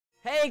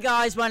Hey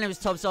guys, my name is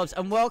TobzObbz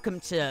and welcome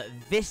to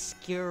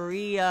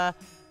Viscera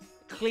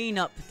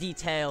cleanup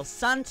detail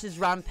Santa's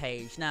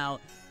Rampage. Now,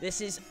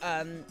 this is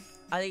I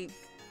think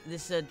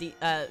this is a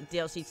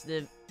DLC to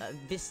the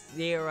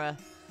Viscera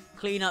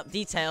cleanup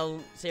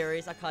detail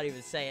series. I can't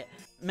even say it.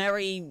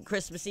 Merry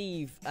Christmas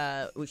Eve,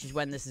 which is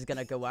when this is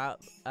gonna go out,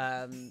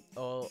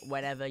 or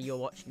whenever you're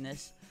watching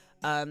this.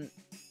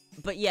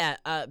 But yeah,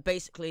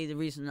 basically the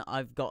reason that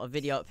I've got a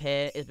video up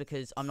here is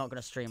because I'm not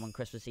going to stream on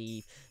Christmas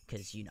Eve,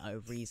 because, you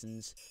know,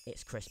 reasons,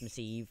 it's Christmas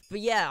Eve. But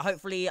yeah,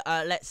 hopefully,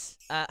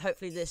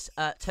 hopefully this,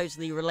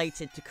 totally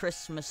related to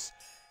Christmas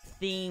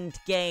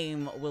themed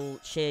game will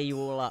cheer you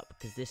all up,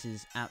 because this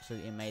is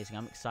absolutely amazing.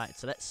 I'm excited.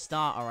 So let's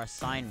start our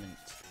assignment.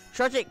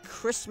 Tragic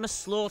Christmas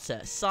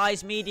Slaughter,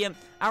 size medium,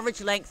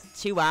 average length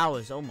 2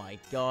 hours. Oh my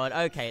god.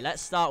 Okay,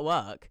 let's start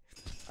work.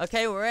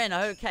 Okay, we're in.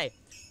 Okay.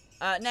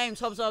 Name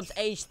TobzObbz,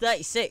 age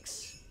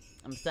 36.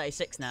 I'm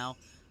 36 now.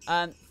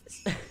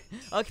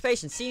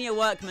 Occupation, senior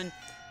workman.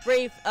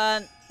 Brief,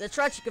 the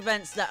tragic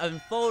events that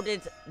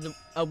unfolded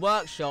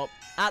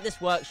at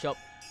this workshop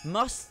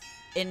must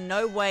in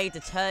no way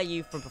deter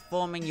you from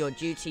performing your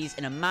duties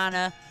in a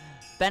manner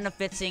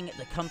benefiting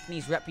the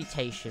company's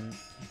reputation.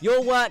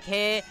 Your work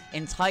here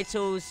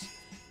entails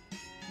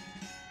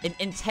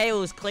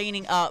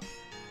cleaning up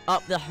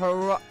the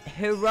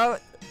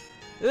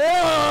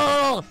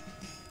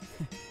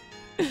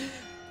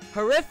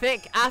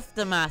horrific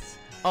aftermath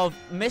of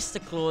Mr.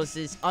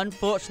 Claus's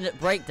unfortunate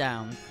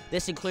breakdown.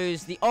 This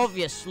includes the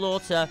obvious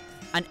slaughter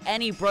and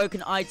any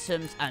broken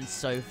items and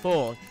so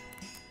forth.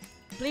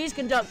 Please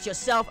conduct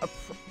yourself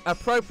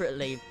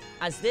appropriately,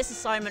 as this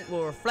assignment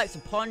will reflect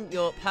upon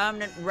your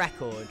permanent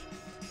record.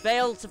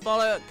 Fail to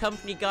follow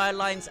company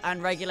guidelines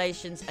and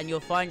regulations and you'll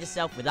find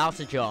yourself without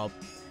a job.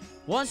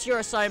 Once your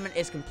assignment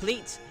is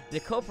complete, the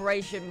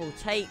corporation will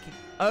take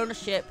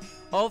ownership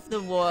of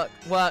the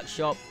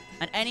workshop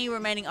and any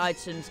remaining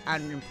items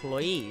and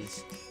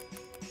employees.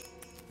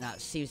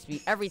 That seems to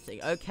be everything.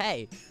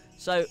 Okay.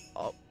 So,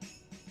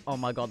 oh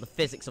my god, the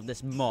physics of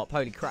this mop.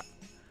 Holy crap.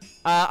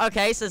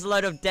 Okay, so there's a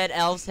load of dead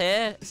elves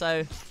here.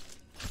 So,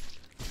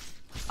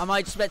 am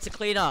I just meant to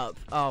clean up?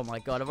 Oh my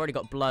god, I've already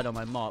got blood on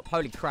my mop.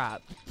 Holy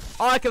crap.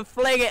 Oh, I can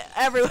fling it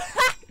everywhere.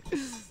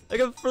 I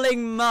can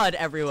fling mud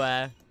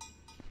everywhere.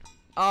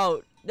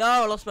 Oh, no,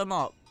 I lost my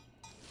mop.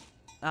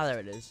 Oh, there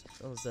it is.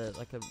 Oh, there's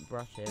like a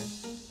brush here.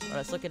 Oh,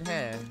 let's look in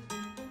here.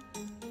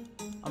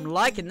 I'm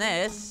liking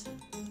this.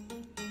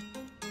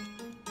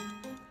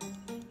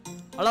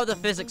 I love the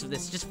physics of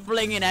this. Just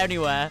flinging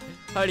anywhere.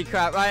 Holy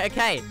crap. Right,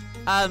 okay.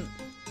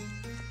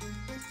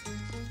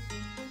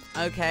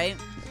 Okay.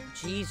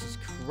 Jesus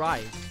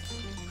Christ.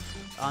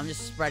 I'm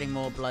just spreading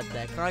more blood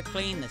there. Can I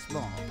clean this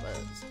more?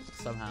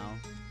 Somehow.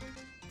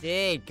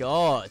 Dear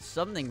God.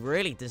 Something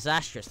really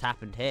disastrous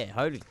happened here.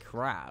 Holy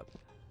crap.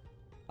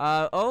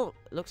 Oh,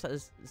 looks like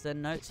is there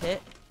notes here?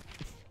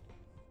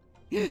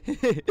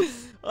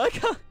 I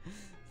can't.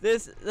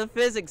 The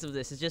physics of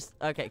this is just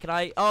okay. Can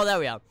I? Oh, there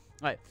we are.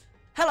 Right.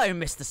 Hello,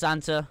 Mr.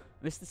 Santa.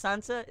 Mr.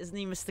 Santa, isn't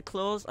he Mr.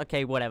 Claus?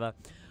 Okay, whatever.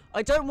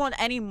 I don't want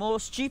any more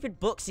stupid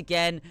books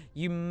again.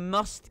 You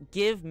must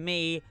give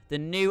me the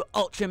new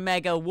Ultra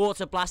Mega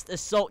Water Blast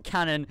Assault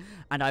Cannon,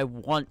 and I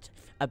want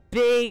the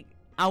big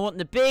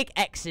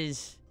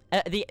X's,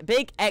 the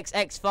big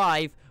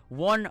XX5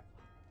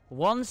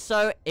 one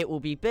so it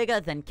will be bigger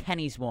than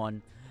Kenny's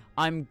one.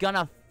 I'm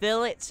gonna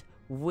fill it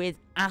with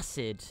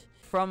acid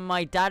from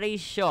my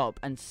daddy's shop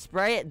and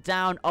spray it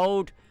down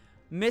old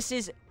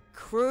Mrs.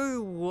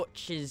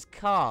 Crewwatch's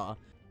car.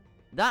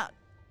 That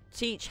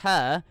teach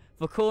her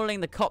for calling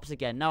the cops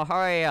again. Now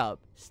hurry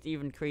up.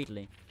 Stephen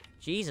Creedley.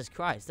 Jesus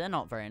Christ, they're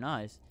not very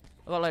nice.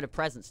 I've got a load of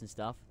presents and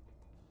stuff.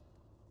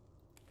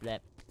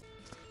 Blip.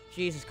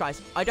 Jesus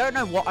Christ. I don't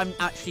know what I'm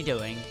actually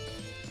doing.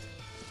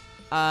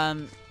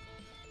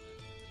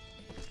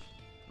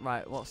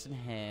 Right, what's in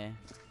here?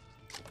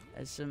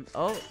 There's some...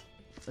 Oh,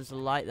 there's a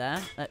light there.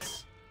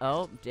 Let's...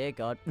 Oh, dear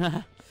God.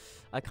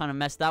 I kind of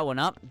messed that one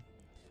up.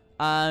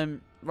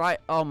 Right.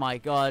 Oh, my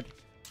God.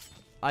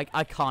 I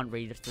can't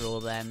read through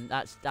all them.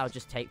 That'll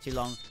just take too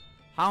long.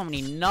 How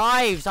many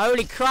knives?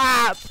 Holy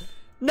crap!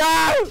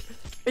 No!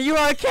 Are you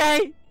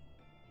okay?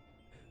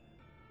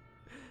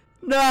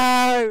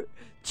 No!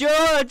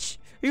 George!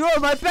 You are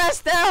my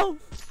best elf!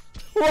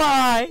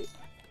 Why?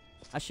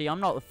 Actually, I'm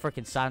not the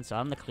frickin' Santa.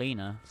 I'm the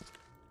cleaner.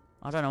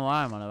 I don't know what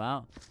I'm on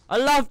about. I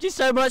loved you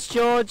so much,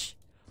 George.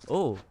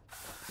 Oh.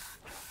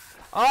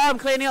 Oh, I'm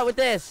cleaning up with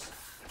this.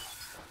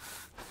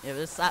 Yeah,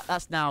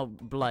 that's now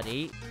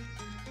bloody.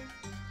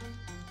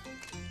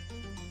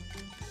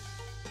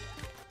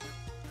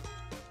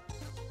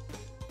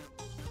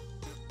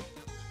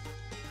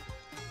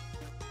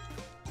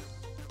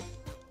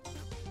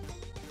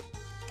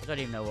 I don't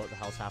even know what the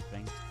hell's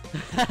happening.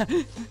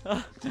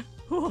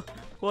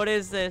 What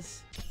is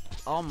this?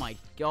 Oh my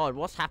god,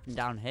 what's happened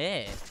down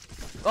here?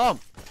 Oh!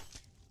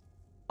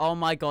 Oh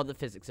my god, the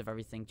physics of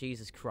everything.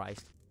 Jesus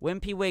Christ.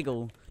 Wimpy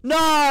Wiggle.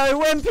 No!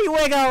 Wimpy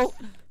Wiggle!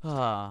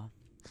 Ah.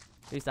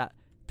 Who's that?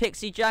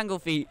 Pixie Jangle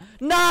Feet.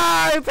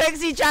 No!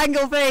 Pixie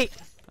Jangle Feet!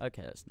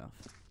 Okay, that's enough.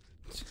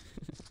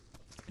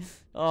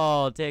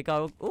 Oh, dear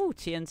God. Ooh,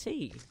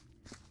 TNT.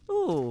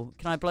 Ooh,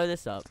 can I blow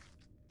this up?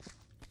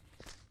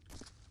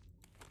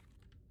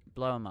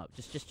 Blow them up.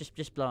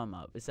 Just blow them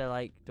up. Is there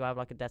like, do I have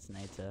like a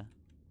detonator?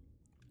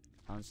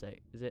 I don't say.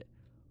 Is it?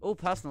 Oh,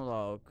 personal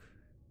log.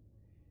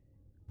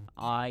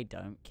 I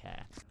don't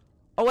care.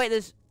 Oh wait,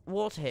 there's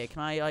water here.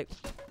 Can I like?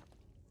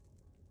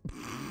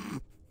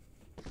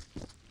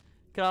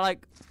 Can I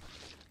like?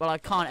 Well, I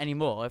can't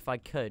anymore. If I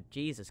could,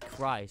 Jesus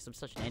Christ, I'm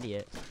such an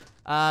idiot.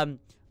 I'm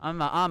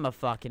a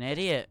fucking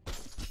idiot.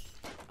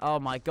 Oh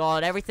my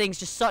God, everything's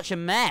just such a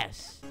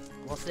mess.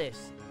 What's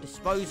this?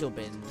 Disposal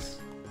bins.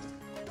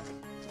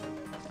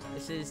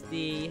 This is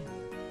the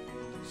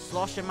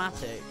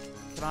Slosh-O-Matic.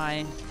 Can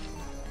I?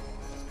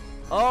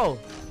 Oh.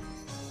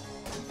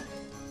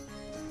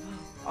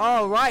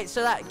 Oh, right,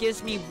 so that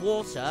gives me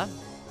water.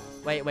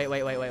 Wait.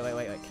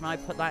 Can I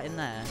put that in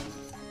there?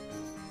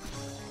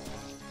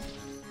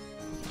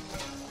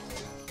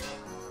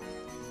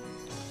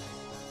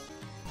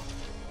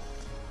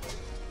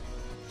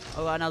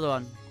 Oh, another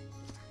one.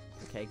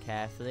 Okay,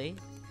 carefully.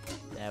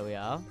 There we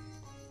are.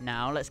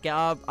 Now, let's get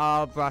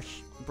our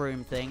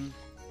broom thing.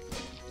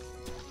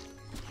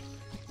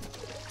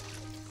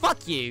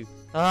 Fuck you!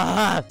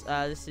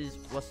 This is,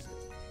 what's...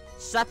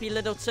 Sappy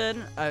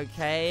Littleton.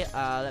 Okay,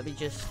 let me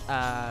just,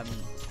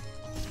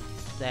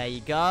 there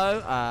you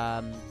go.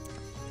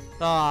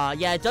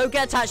 Yeah, don't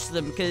get attached to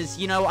them, because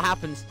you know what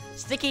happens.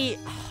 Sticky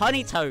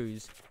Honey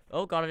Toes.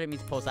 Oh God, I didn't mean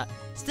to pause that.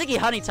 Sticky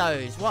Honey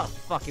Toes. What a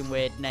fucking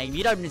weird name.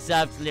 You don't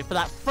deserve to live for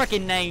that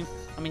freaking name.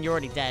 I mean, you're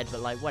already dead, but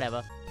like,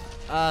 whatever.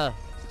 I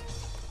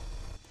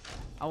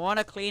want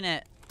to clean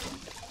it.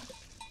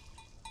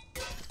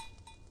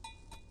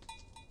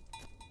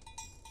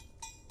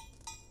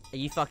 Are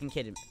you fucking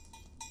kidding?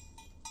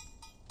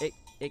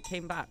 It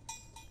came back.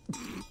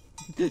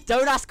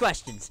 Don't ask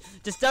questions.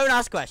 Just don't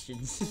ask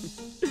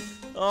questions.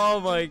 Oh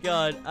my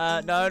God.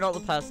 No, not the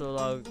personal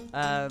log.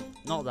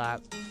 Not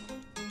that.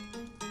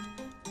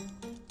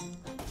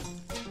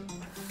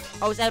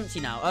 Oh, it's empty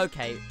now.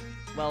 Okay.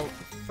 Well,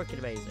 freaking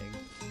amazing.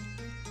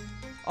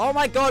 Oh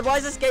my God, why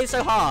is this game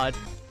so hard?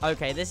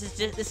 Okay, this is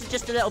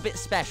just a little bit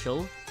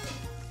special.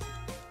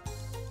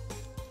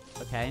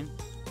 Okay.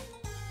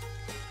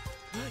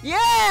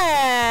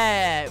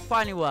 Yeah! It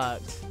finally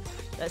worked.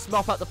 Let's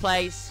mop up the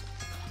place.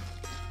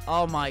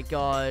 Oh my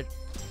God.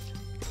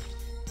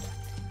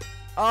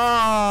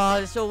 Oh,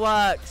 this all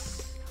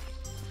works.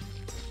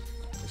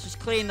 Let's just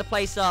clean the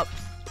place up.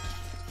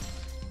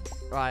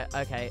 Right,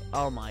 okay.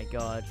 Oh my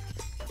God.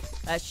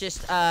 Let's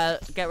just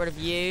get rid of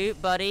you,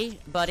 buddy.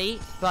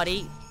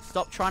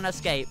 Stop trying to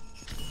escape.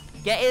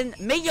 Get in.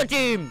 Meet your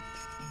doom.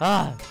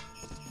 Ah.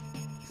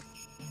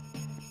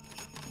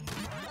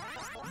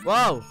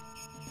 Whoa.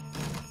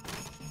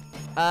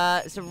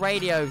 It's a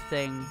radio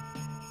thing.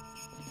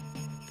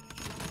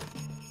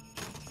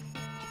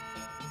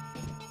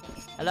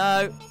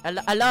 Hello?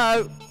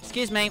 Hello?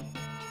 Excuse me.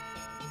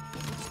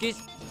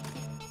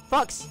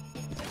 Fox!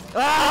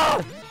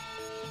 Ah!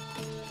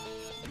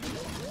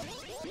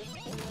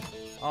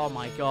 Oh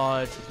my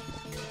God.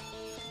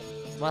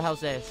 What the hell's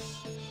this?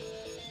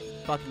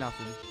 Fuck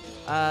nothing.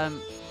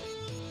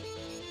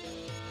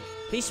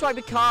 Please swipe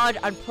your card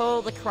and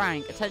pull the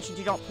crank. Attention,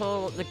 do not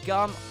pull the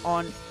gum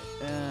on...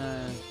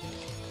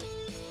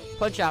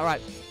 Punch out,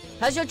 right.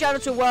 Has your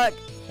janitor work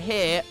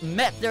here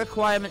met the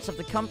requirements of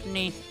the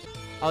company?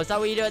 Oh, is that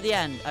what you do at the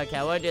end? Okay,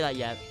 I won't do that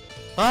yet.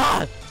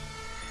 Ah!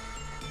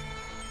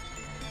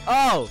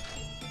 Oh!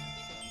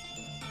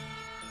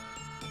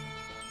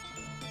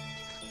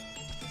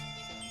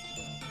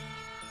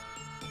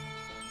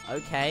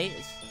 Okay,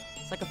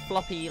 it's like a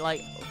floppy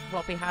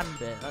hand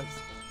bit.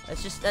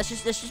 Let's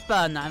just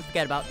burn that and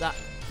forget about that.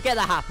 Forget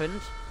that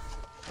happened.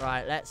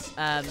 Right, let's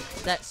I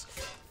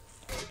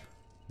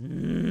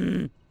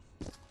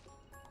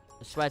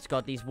swear to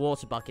God, these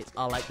water buckets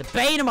are like the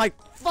bane of my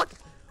fuck.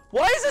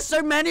 Why is there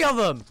so many of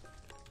them?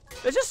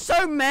 There's just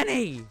so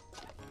many.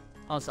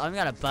 Oh, so I'm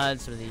gonna burn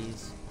some of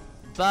these.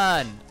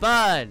 Burn.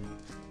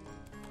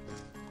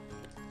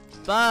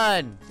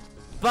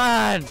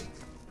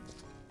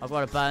 I've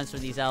got to burn some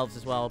of these elves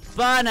as well.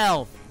 Burn,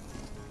 elf!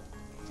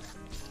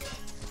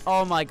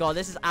 Oh my God,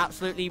 this is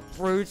absolutely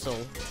brutal.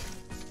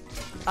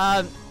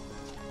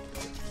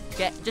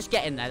 Just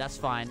get in there. That's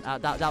fine.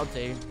 That'll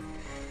do.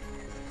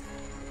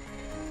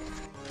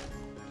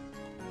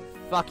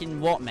 Fucking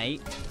what,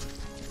 mate?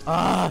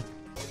 Ah.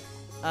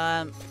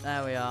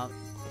 There we are.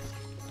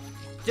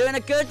 Doing a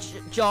good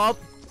job.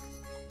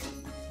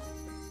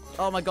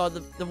 Oh my God,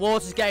 the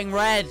water's getting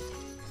red.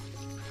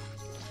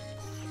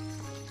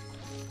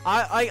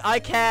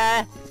 I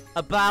care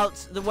about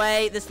the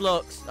way this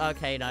looks.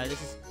 Okay, no,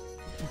 this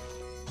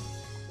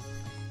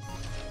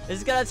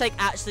is gonna take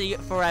actually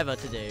forever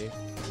to do.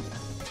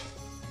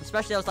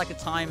 Especially if it's like a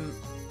timed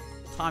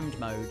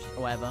mode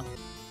or whatever.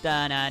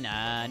 Da na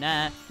na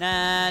na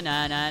na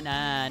na na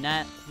na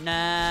na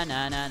na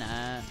na na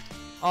na.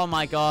 Oh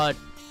my God,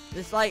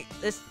 this like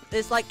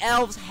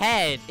elf's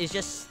head is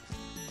just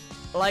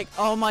like,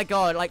 oh my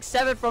God, like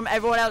severed from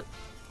everyone else.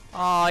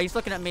 Oh, he's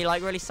looking at me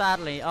like really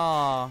sadly.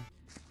 Oh,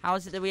 how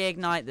is it that we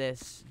ignite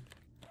this?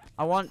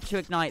 I want to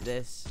ignite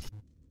this.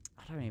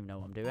 I don't even know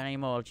what I'm doing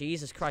anymore.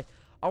 Jesus Christ.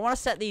 I want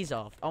to set these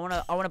off. I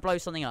want to blow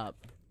something up.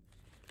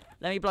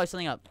 Let me blow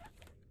something up.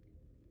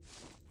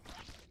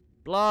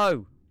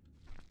 Blow.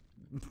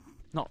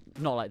 Not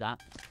like that.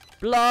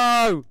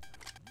 Blow.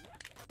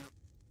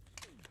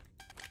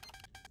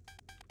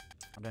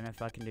 I don't know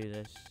if I can do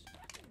this.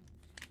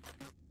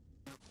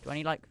 Do I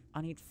need like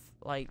I need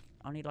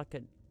like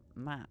a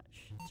match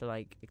to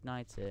like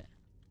ignite it.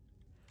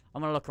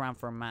 I'm gonna look around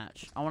for a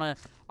match.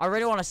 I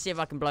really wanna see if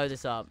I can blow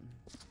this up.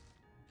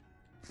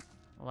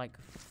 Or like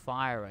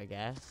fire, I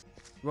guess.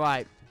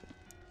 Right.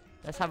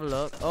 Let's have a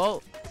look.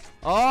 Oh!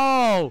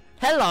 Oh!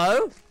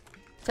 Hello!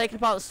 Taking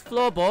apart the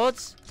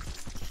floorboards.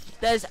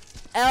 There's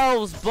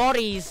elves'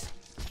 bodies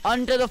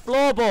under the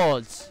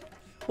floorboards.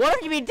 What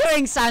have you been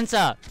doing,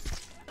 Santa?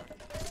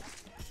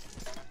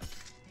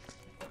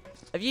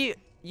 Have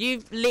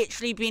you've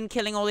literally been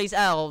killing all these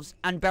elves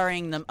and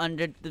burying them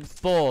under the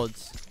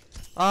boards.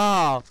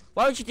 Oh,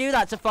 why would you do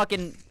that to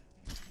fucking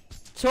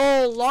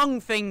Tall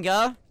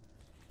Longfinger?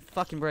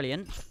 Fucking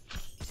brilliant.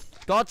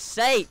 God's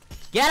sake.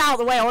 Get out of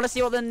the way. I want to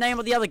see what the name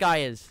of the other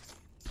guy is.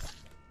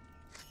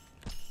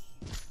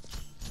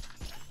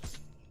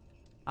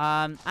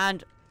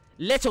 And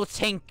Little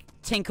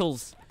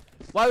Tinkles.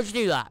 Why would you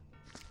do that?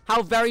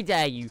 How very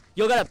dare you?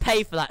 You're gonna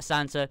pay for that,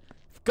 Santa.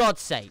 For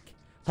God's sake.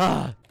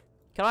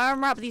 Can I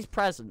unwrap these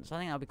presents? I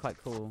think that'd be quite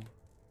cool.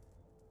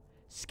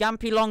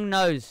 Scampy Long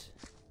Nose.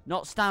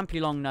 Not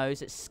Stampy Long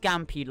Nose, it's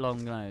Scampy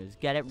Long Nose.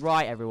 Get it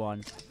right,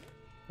 everyone.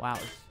 Wow.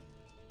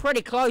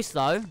 Pretty close,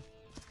 though.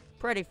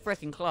 Pretty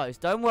freaking close.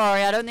 Don't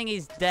worry, I don't think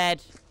he's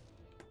dead.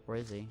 Where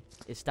is he?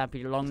 Is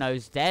Stampy Long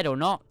Nose dead or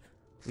not?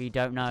 We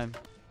don't know.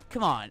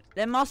 Come on.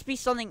 There must be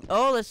something.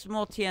 Oh, there's some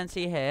more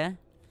TNT here.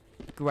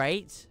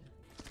 Great.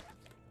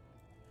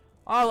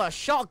 Oh, a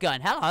shotgun.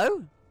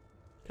 Hello.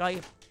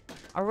 Can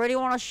I really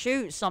want to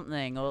shoot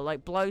something or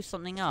like blow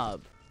something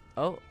up.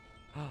 Oh.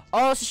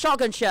 Oh, it's a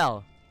shotgun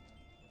shell.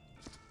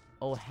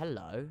 Oh,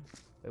 hello.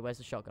 Wait, where's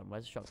the shotgun?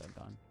 Where's the shotgun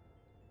gone?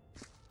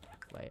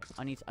 Wait,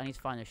 I need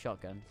to find the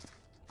shotgun.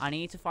 I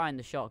need to find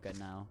the shotgun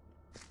now.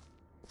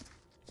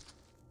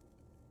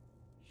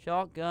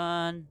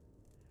 Shotgun.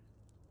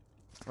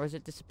 Or has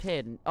it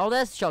disappeared? Oh,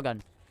 there's the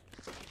shotgun.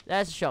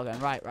 There's the shotgun.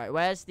 Right.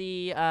 Where's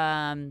the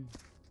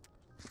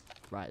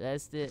Right,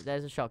 there's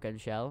a shotgun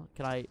shell.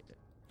 Can I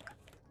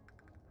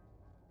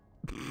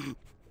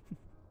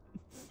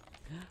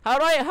How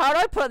do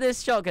I put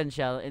this shotgun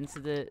shell into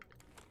the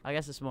I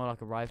guess it's more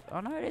like a rifle. Oh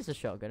no, it is a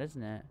shotgun,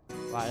 isn't it?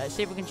 Right, let's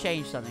see if we can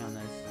change something on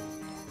this.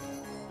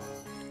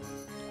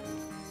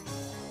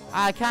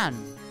 I can.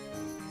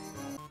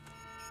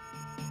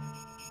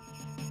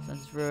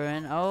 Sun's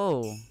ruin.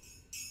 Oh.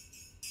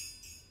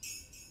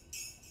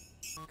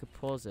 I could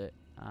pause it.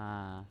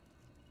 I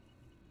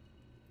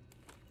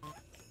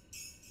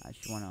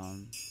actually want it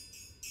on.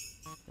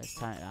 Let's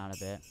turn it down a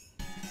bit.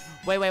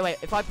 Wait.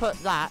 If I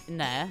put that in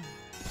there.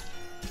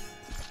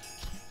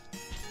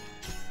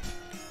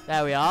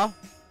 There we are.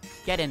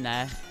 Get in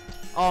there.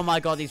 Oh my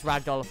god, these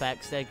ragdoll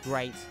effects. They're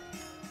great.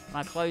 Can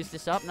I close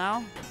this up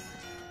now?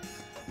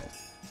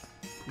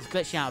 It's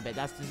glitching out a bit.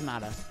 That doesn't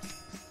matter.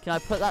 Can I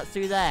put that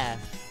through there?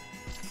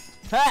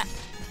 Ha!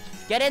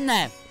 Get in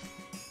there.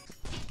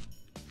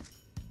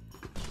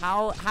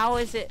 How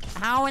is it?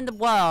 How in the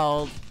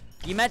world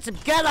you meant to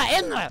get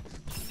that in there?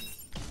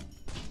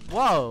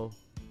 Whoa.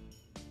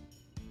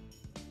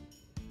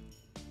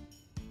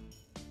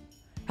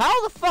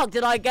 How the fuck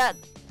did I get...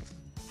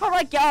 How did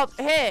I get up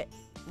here?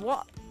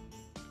 What?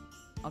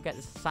 I'll get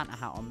this Santa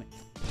hat on me.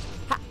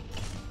 Ha!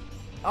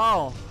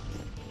 Oh.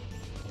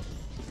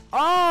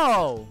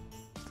 Oh!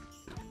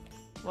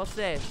 What's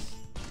this?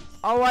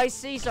 Oh, I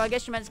see. So I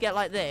guess you're meant to get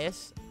like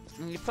this.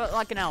 And you put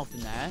like an elf in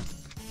there.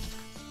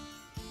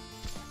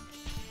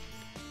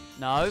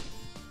 No.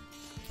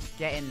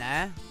 Get in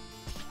there.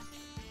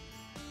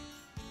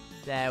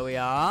 There we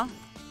are.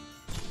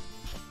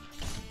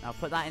 Now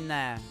put that in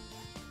there.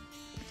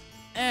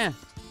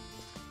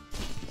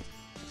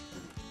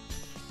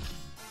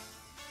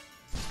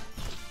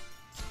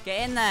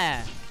 Get in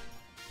there.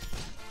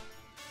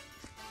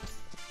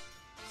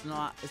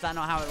 Is that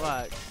not how it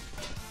works?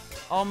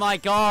 Oh my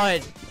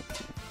god.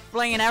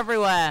 Flinging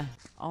everywhere.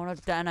 I want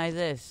to detonate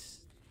this.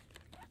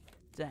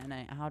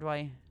 Detonate. How do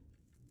I...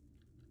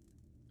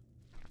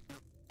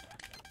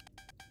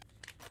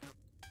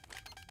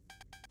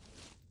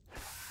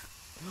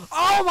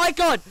 Oh my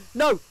god!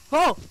 No!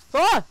 Oh!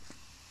 Oh!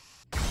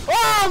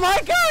 Oh my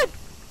god!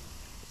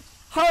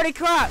 Holy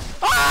crap!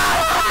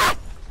 Ah!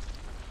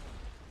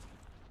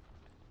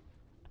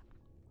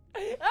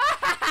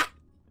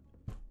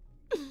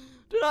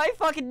 Did I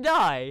fucking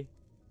die?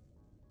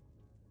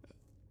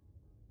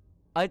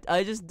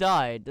 I just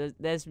died.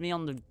 There's me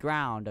on the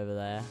ground over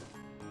there.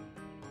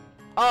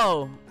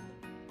 Oh.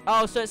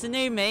 Oh, so it's a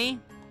new me.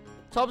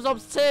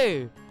 TobzObbz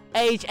 2.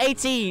 Age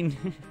 18.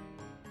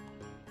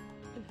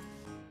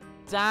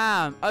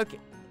 Damn. Okay.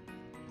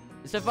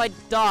 So if I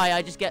die,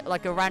 I just get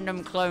like a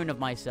random clone of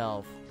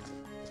myself.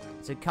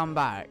 to come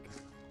back.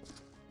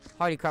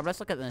 Holy crap, let's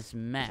look at this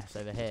mess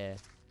over here.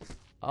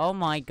 Oh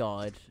my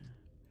god.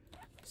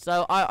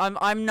 So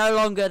I'm no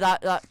longer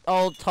that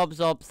old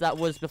TobzObbz that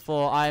was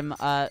before. I'm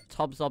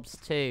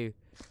TobzObbz 2.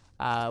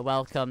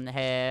 Welcome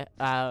here.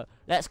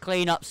 Let's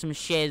clean up some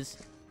shiz.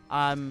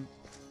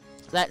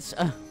 Let's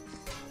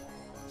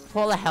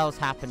what the hell's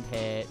happened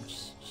here?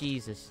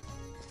 Jesus.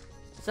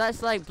 So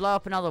let's like blow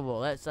up another wall.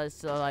 Let's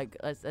just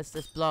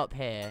blow up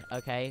here,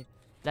 okay?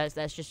 Let's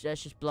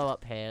just blow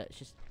up here. Let's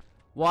just,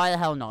 why the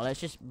hell not? Let's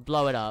just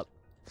blow it up.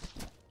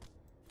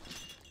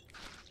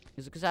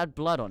 Is it because it had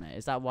blood on it?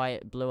 Is that why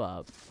it blew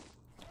up?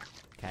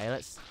 Okay,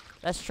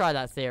 let's try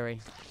that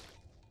theory.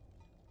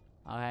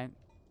 Okay.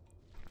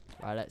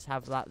 Right, let's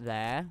have that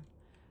there.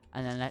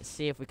 And then let's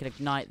see if we can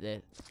ignite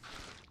this.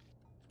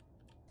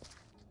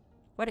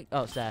 Where'd it,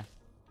 oh, it's there.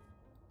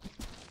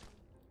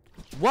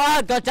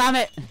 What? God damn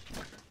it!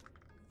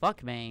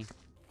 Fuck me.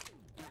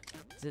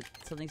 Is it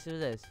something to do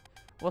with this?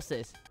 What's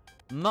this?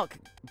 My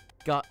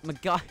guy.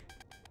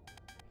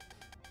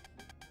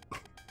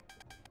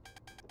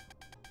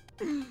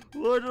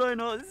 What did I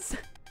not say?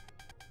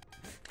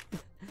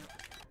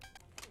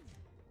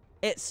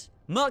 It's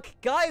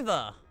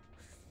MacGyver.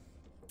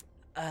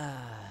 Fuck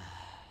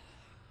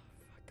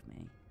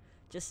me.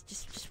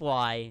 Just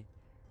why?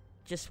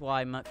 Just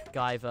why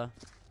MacGyver?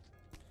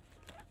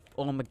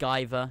 Or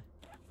MacGyver?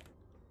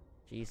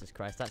 Jesus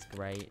Christ, that's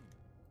great.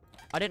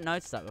 I didn't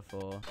notice that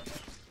before.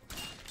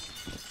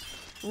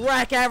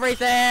 Wreck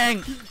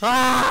everything!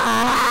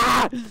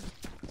 Ah!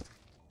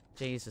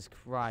 Jesus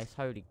Christ,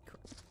 holy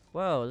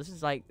whoa, this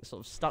is like sort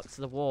of stuck to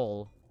the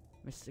wall.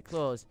 Mr.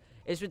 Claus.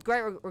 It's with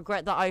great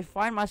regret that I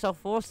find myself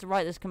forced to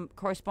write this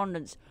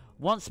correspondence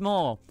once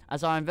more,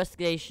 as our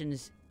investigation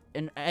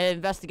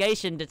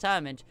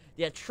determined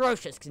the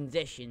atrocious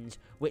conditions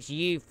which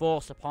you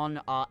force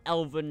upon our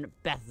elven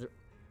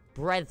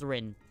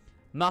brethren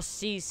must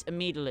cease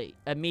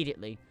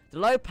immediately. The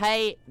low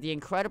pay, the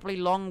incredibly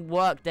long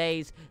work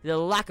days, the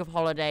lack of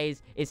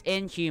holidays is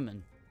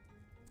inhuman.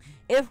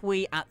 If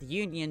we at the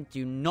Union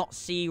do not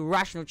see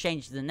rational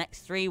changes in the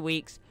next 3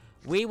 weeks,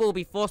 we will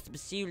be forced to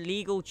pursue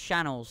legal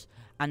channels.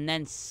 And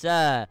then,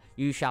 sir,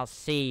 you shall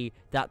see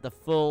that the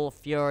full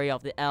fury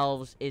of the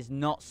elves is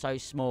not so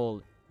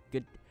small.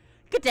 Good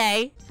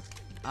day.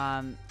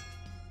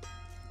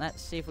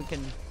 Let's see if we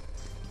can...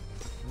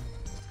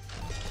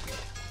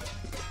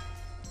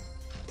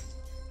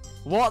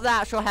 What the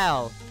actual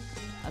hell?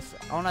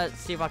 I want to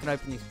see if I can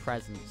open these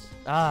presents.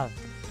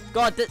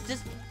 God,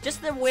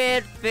 just the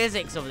weird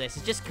physics of this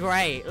is just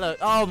great. Look,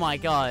 oh my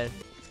god.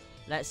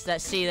 Let's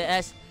see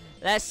that.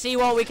 Let's see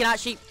what we can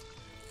actually.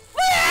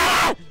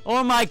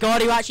 Oh my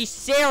god, are you actually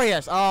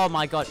serious? Oh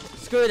my god,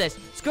 screw this.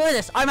 Screw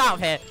this. I'm out of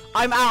here.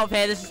 I'm out of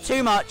here. This is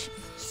too much.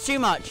 It's too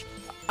much.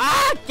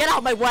 Ah, get out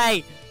of my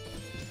way.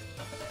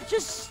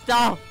 Just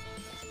stop.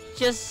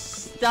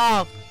 Just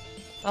stop.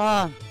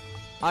 I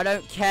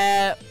don't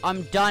care.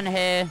 I'm done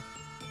here.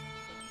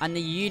 And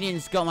the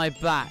Union's got my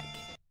back.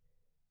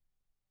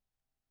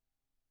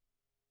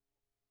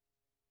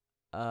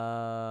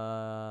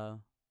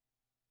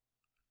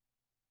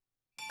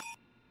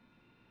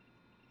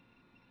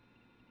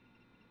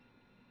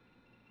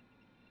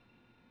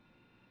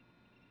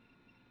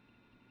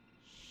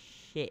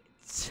 Shit.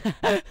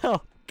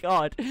 Oh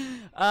god.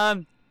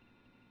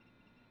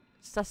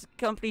 That's a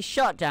company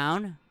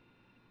shutdown.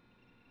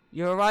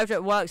 You arrived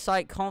at work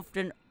site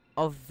confident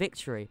of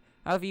victory.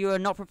 However, you are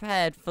not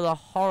prepared for the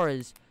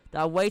horrors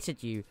that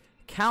awaited you.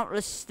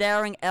 Countless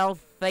staring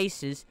elf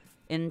faces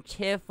in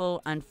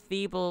tearful and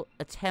feeble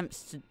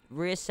attempts to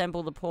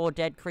reassemble the poor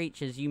dead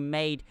creatures you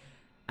made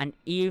an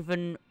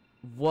even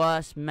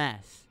worse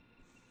mess.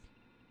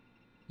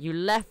 You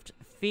left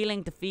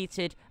feeling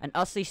defeated and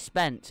utterly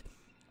spent,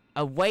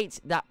 a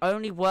weight that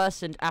only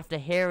worsened after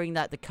hearing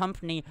that the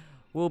company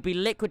will be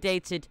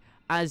liquidated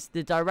as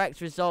the direct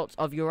result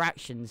of your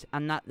actions,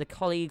 and that the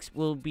colleagues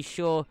will be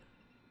sure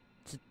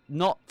to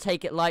not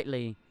take it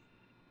lightly.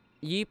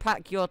 You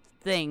pack your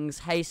things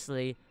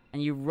hastily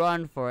and you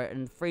run for it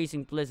in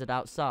freezing blizzard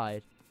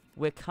outside.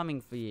 We're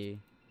coming for you.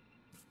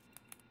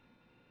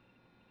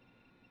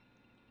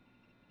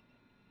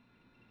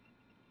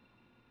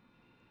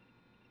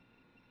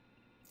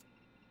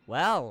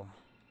 Well,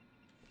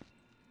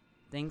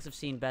 things have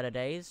seen better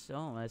days.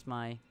 Oh, there's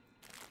my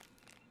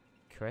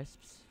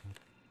crisps.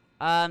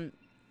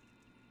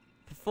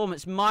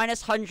 Performance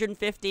minus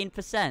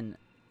 115%.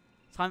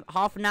 Time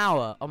half an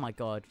hour. Oh my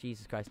god,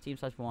 Jesus Christ. Team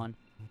size 1.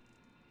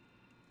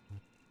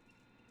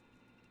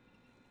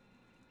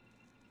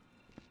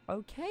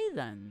 Okay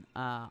then.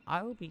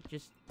 I will be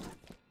just...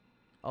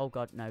 Oh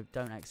god, no,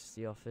 don't access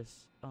the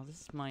office. Oh,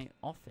 this is my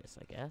office,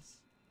 I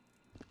guess.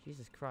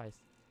 Jesus Christ.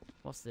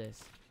 What's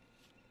this?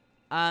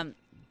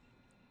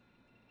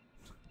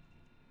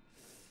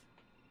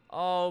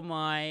 Oh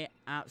my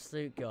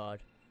absolute god.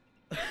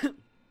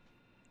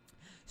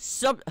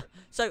 So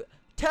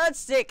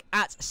turdstick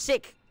at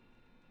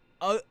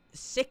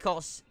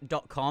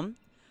sickos.com.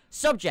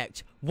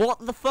 Subject,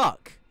 what the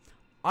fuck?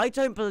 I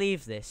don't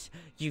believe this.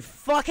 You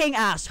fucking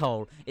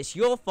asshole. It's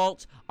your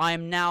fault. I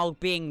am now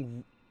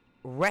being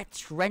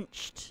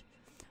retrenched.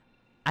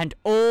 And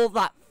all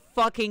that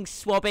fucking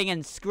swabbing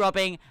and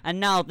scrubbing. And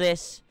now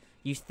this.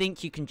 You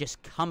think you can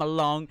just come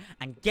along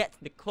and get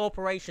the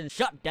corporation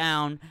shut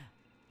down.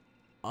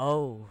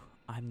 Oh,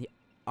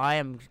 I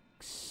am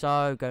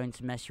so going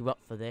to mess you up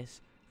for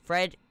this.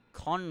 Fred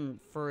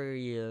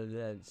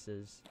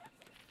Conferences.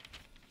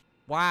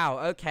 Wow,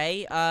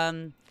 okay.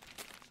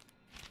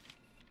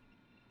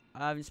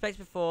 I've inspected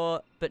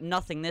before, but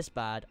nothing this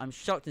bad. I'm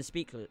shocked and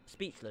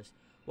speechless.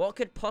 What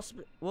could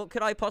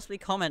I possibly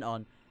comment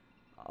on?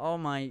 Oh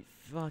my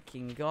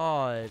fucking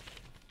god.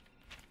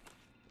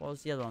 What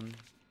was the other one?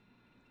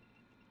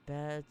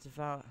 Bear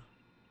devour.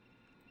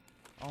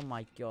 Oh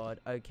my god,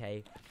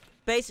 okay.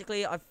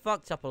 Basically, I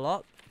fucked up a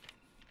lot.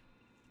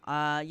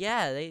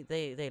 Yeah,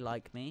 they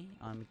like me.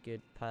 I'm a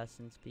good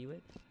person to be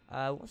with.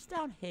 What's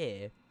down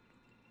here?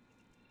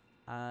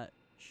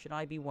 Should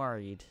I be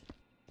worried?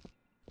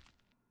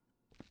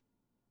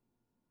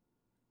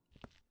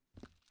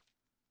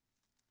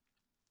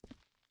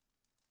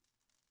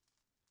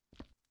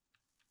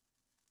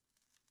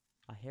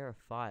 I hear a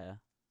fire.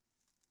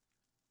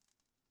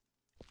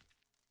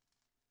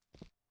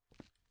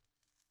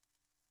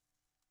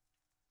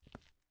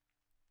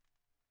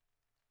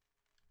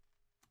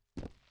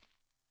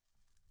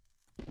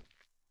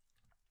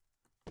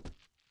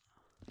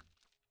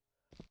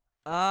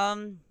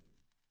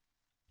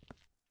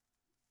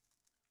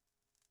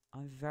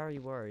 I'm very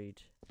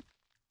worried.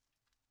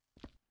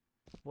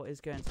 What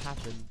is going to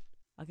happen?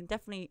 I can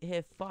definitely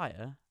hear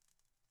fire.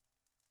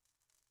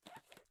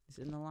 Is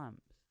it in the lamps?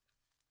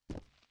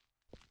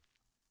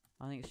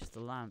 I think it's just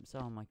the lamps.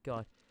 Oh my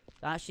god.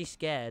 That actually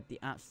scared the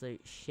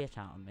absolute shit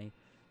out of me.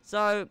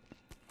 So,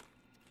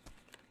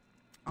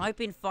 I've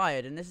been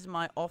fired and this is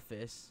my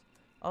office.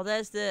 Oh,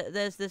 there's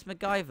this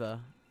MacGyver.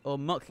 Or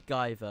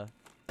MacGyver.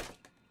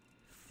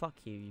 Fuck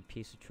you, you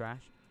piece of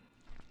trash.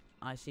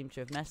 I seem to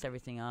have messed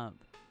everything up.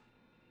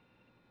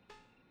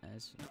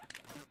 There's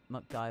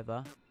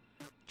MacGyver.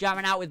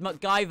 Jamming out with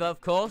MacGyver,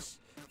 of course.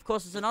 Of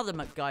course, there's another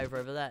MacGyver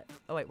over there.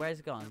 Oh, wait, where's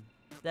it gone?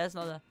 There's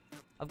another.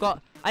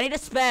 I need a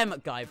spare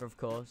MacGyver, of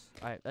course.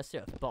 Alright, let's do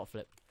it. Bottle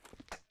flip.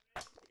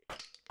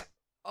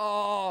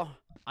 Oh,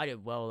 I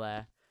did well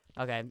there.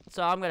 Okay,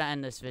 so I'm going to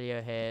end this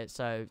video here.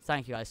 So,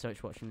 thank you guys so much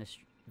for watching this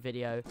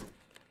video.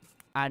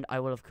 And I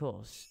will, of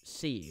course,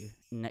 see you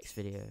in the next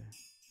video.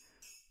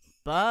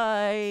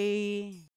 Bye!